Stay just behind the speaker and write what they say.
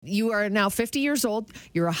You are now 50 years old.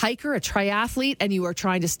 You're a hiker, a triathlete, and you are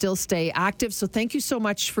trying to still stay active. So thank you so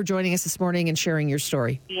much for joining us this morning and sharing your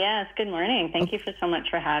story. Yes, good morning. Thank you so much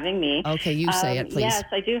for having me. Okay, you say it, please. Yes,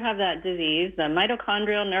 I do have that disease, the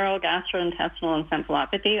mitochondrial neurogastrointestinal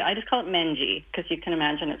encephalopathy. I just call it MENGI because you can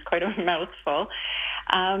imagine it's quite a mouthful.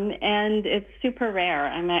 And it's super rare.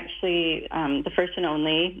 I'm actually the first and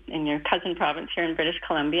only in your cousin province here in British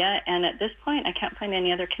Columbia. And at this point, I can't find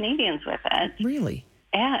any other Canadians with it. Really?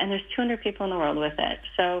 Yeah, and there's 200 people in the world with it.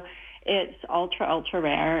 So it's ultra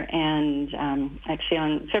rare. And actually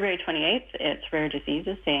on February 28th, it's Rare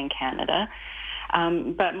Diseases Day in Canada.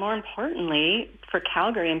 But more importantly, for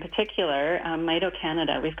Calgary in particular, Mito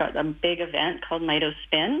Canada, we've got a big event called Mito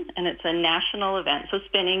Spin, and it's a national event. So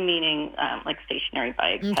spinning meaning like stationary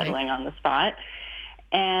bikes, pedaling on the spot.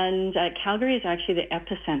 And Calgary is actually the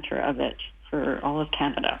epicenter of it for all of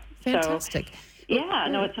Canada. Fantastic. So, yeah,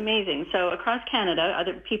 no, it's amazing. So across Canada,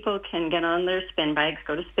 other people can get on their spin bikes,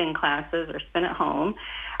 go to spin classes or spin at home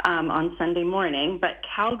on Sunday morning. But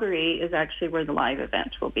Calgary is actually where the live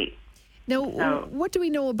event will be. Now, what do we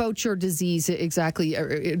know about your disease exactly?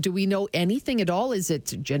 Do we know anything at all? Is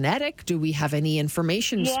it genetic? Do we have any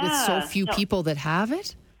information with so few people that have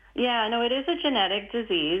it? Yeah, no, it is a genetic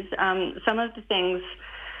disease. Some of the things...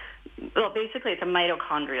 Well, basically, it's a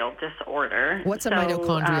mitochondrial disorder. What's a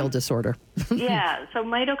mitochondrial disorder? Yeah, so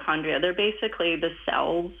mitochondria, they're basically the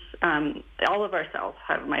cells. All of our cells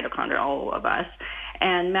have mitochondria, all of us.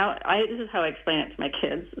 And this is how I explain it to my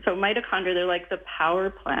kids. So mitochondria, they're like the power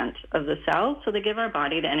plant of the cells. So they give our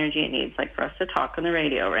body the energy it needs, like for us to talk on the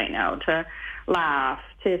radio right now, to laugh,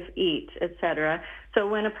 to eat, etc. So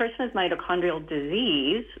when a person has mitochondrial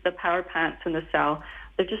disease, the power plants in the cell,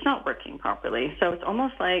 they're just not working properly. So it's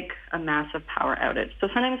almost like a massive power outage. So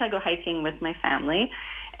sometimes I go hiking with my family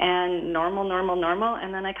and normal,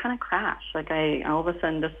 and then I kind of crash. Like all of a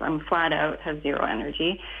sudden I'm flat out, have zero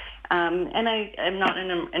energy. And I'm not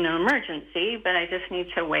in an emergency, but I just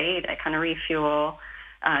need to wait. I kind of refuel.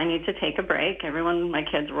 I need to take a break. My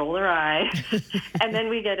kids roll their eyes, and then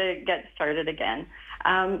we get started again.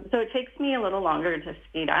 So it takes me a little longer to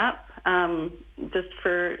speed up, just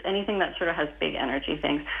for anything that sort of has big energy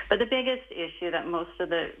things. But the biggest issue that most of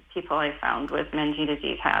the people I found with Meningy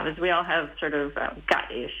disease have is we all have sort of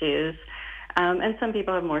gut issues, and some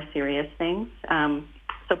people have more serious things.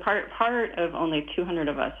 So part of only 200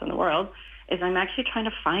 of us in the world is I'm actually trying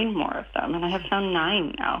to find more of them, and I have found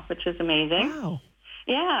 9 now, which is amazing. Wow.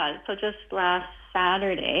 Yeah, so just last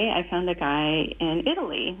Saturday, I found a guy in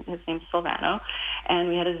Italy. His name's Silvano, and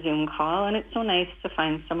we had a Zoom call, and it's so nice to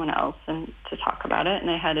find someone else and to talk about it. And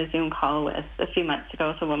I had a Zoom call with, a few months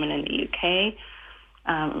ago, with a woman in the UK.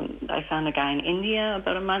 I found a guy in India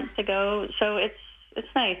about a month ago. So it's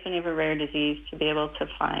nice when you have a rare disease to be able to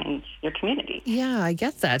find your community. Yeah, I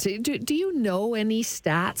get that. Do you know any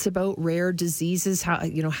stats about rare diseases?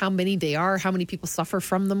 How many they are, how many people suffer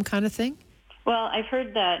from them, kind of thing? Well, I've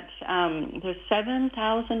heard that there's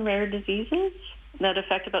 7,000 rare diseases that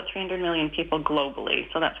affect about 300 million people globally.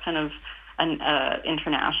 So that's kind of an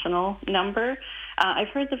international number. I've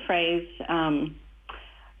heard the phrase,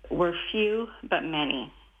 we're few but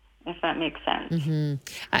many, if that makes sense. Mm-hmm.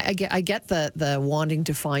 I get the wanting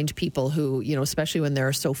to find people who, especially when there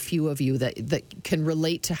are so few of you that can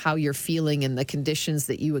relate to how you're feeling and the conditions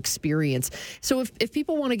that you experience. So if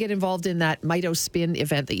people want to get involved in that Mito Spin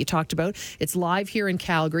event that you talked about, it's live here in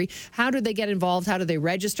Calgary. How do they get involved? How do they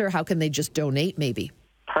register? How can they just donate maybe?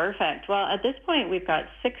 Perfect. Well, at this point, we've got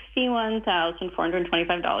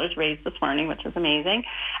 $61,425 raised this morning, which is amazing.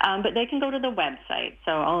 But they can go to the website.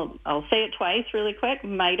 So I'll say it twice really quick,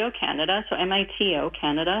 Mito Canada, so MITO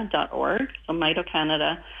Canada.org, so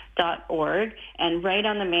mitocanada.org. And right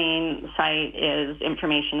on the main site is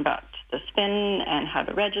information about the spin and how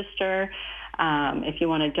to register. If you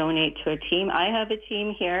want to donate to a team, I have a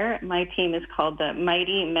team here. My team is called the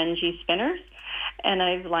Mighty Meningy Spinners. And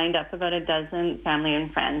I've lined up about a dozen family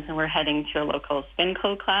and friends, and we're heading to a local spin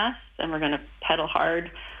club class, and we're going to pedal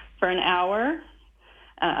hard for an hour.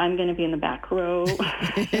 I'm going to be in the back row.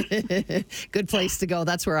 Good place to go.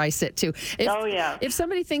 That's where I sit too. If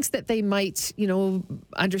somebody thinks that they might,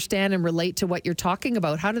 understand and relate to what you're talking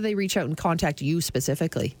about, how do they reach out and contact you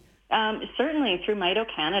specifically? Certainly through Mito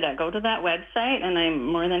Canada. Go to that website, and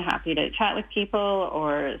I'm more than happy to chat with people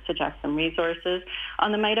or suggest some resources.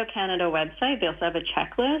 On the Mito Canada website, they also have a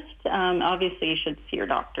checklist. Obviously, you should see your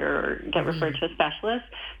doctor or get referred to a specialist,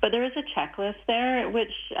 but there is a checklist there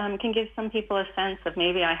which can give some people a sense of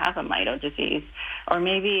maybe I have a Mito disease, or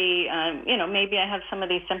maybe, maybe I have some of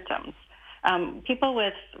these symptoms. People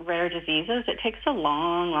with rare diseases, it takes a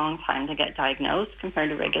long, long time to get diagnosed compared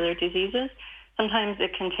to regular diseases. sometimes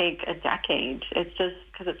it can take a decade. It's just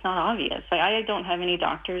because it's not obvious. I don't have any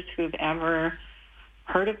doctors who've ever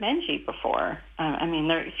heard of Menji before. I mean,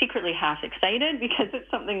 they're secretly half excited because it's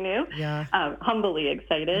something new, humbly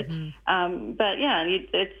excited. But yeah,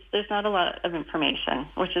 there's not a lot of information,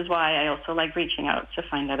 which is why I also like reaching out to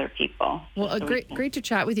find other people. Well, great to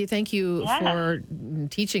chat with you. Thank you for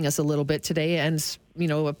teaching us a little bit today, and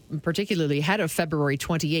particularly ahead of February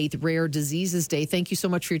 28th, Rare Diseases Day. Thank you so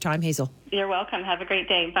much for your time, Hazel. You're welcome. Have a great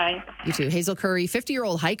day. Bye. You too. Hazel Curry,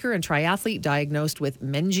 50-year-old hiker and triathlete diagnosed with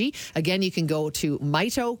Menji. Again, you can go to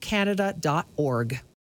mitocanada.org.